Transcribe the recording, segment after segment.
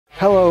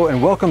Hello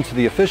and welcome to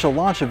the official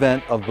launch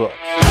event of BOOX.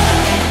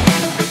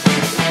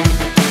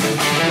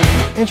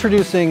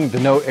 Introducing the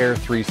Note Air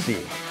 3C,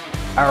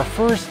 our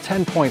first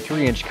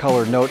 10.3-inch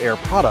color Note Air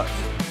product,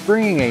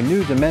 bringing a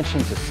new dimension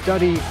to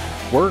study,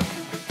 work,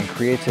 and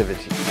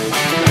creativity.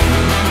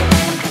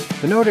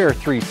 The Note Air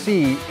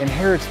 3C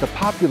inherits the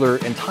popular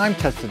and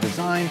time-tested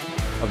design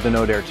of the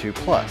Note Air 2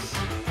 Plus.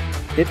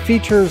 It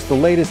features the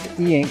latest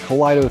e-ink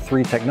Kaleido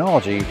 3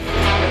 technology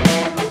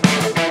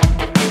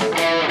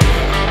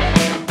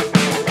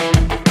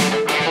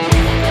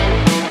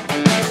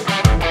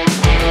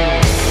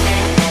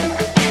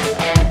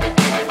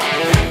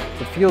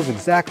feels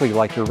exactly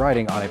like you're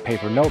writing on a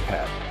paper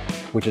notepad,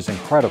 which is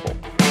incredible.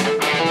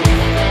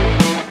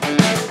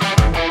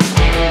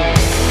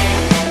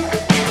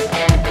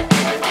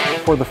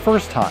 For the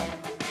first time,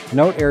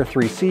 Note Air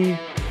 3C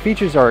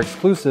features our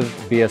exclusive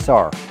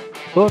BSR,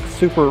 BOOX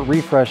Super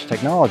Refresh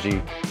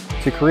technology,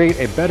 to create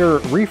a better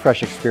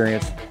refresh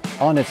experience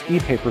on its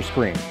ePaper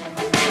screen.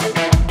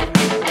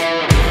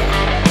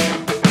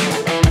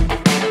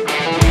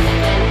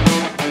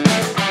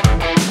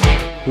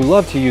 We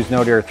love to use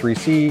Note Air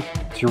 3C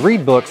to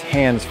read books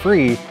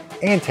hands-free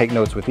and take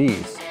notes with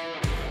ease.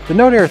 The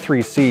Note Air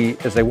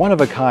 3C is a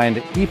one-of-a-kind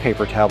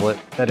ePaper tablet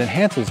that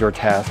enhances your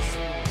tasks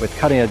with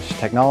cutting-edge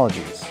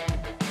technologies.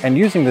 And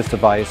using this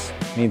device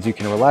means you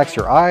can relax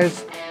your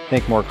eyes,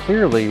 think more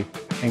clearly,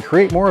 and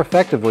create more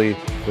effectively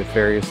with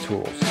various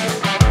tools.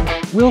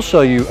 We'll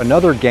show you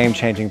another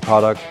game-changing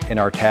product in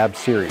our Tab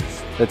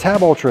series, the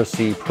Tab Ultra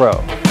C Pro.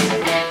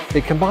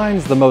 It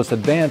combines the most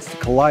advanced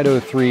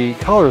Kaleido 3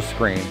 color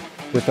screen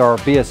with our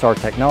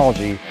BSR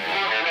technology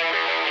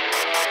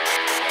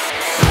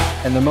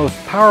and the most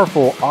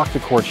powerful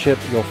octa-core chip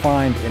you'll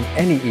find in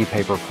any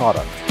ePaper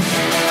product.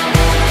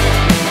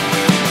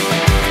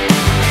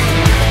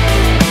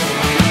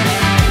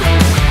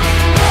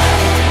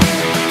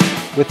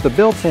 With the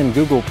built-in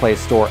Google Play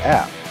Store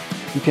app,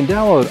 you can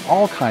download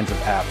all kinds of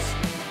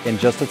apps in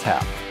just a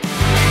tap.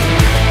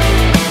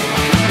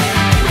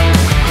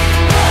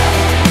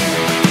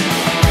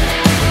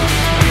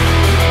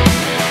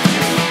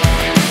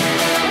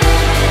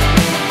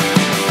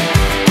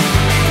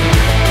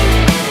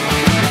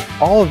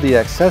 All of the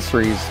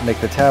accessories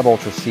make the Tab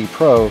Ultra C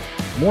Pro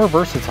more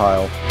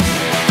versatile.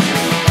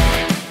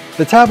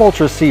 The Tab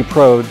Ultra C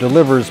Pro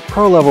delivers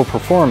pro-level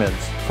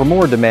performance for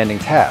more demanding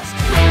tasks.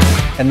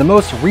 And the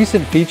most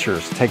recent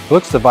features take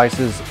BOOX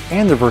devices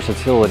and their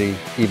versatility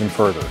even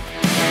further.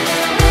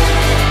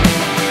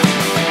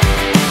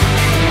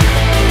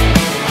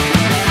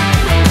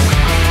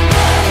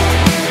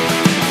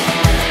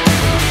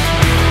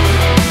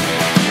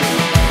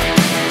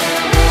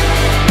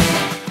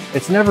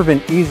 It's never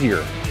been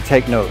easier to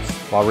take notes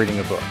while reading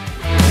a book.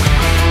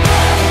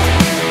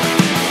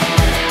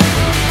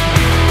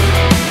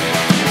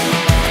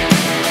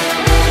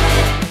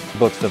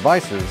 BOOX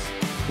devices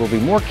will be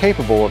more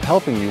capable of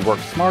helping you work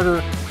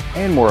smarter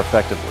and more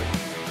effectively.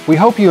 We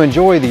hope you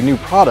enjoy the new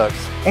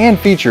products and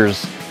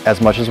features as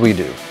much as we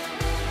do.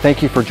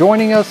 Thank you for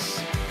joining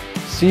us.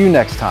 See you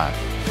next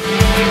time.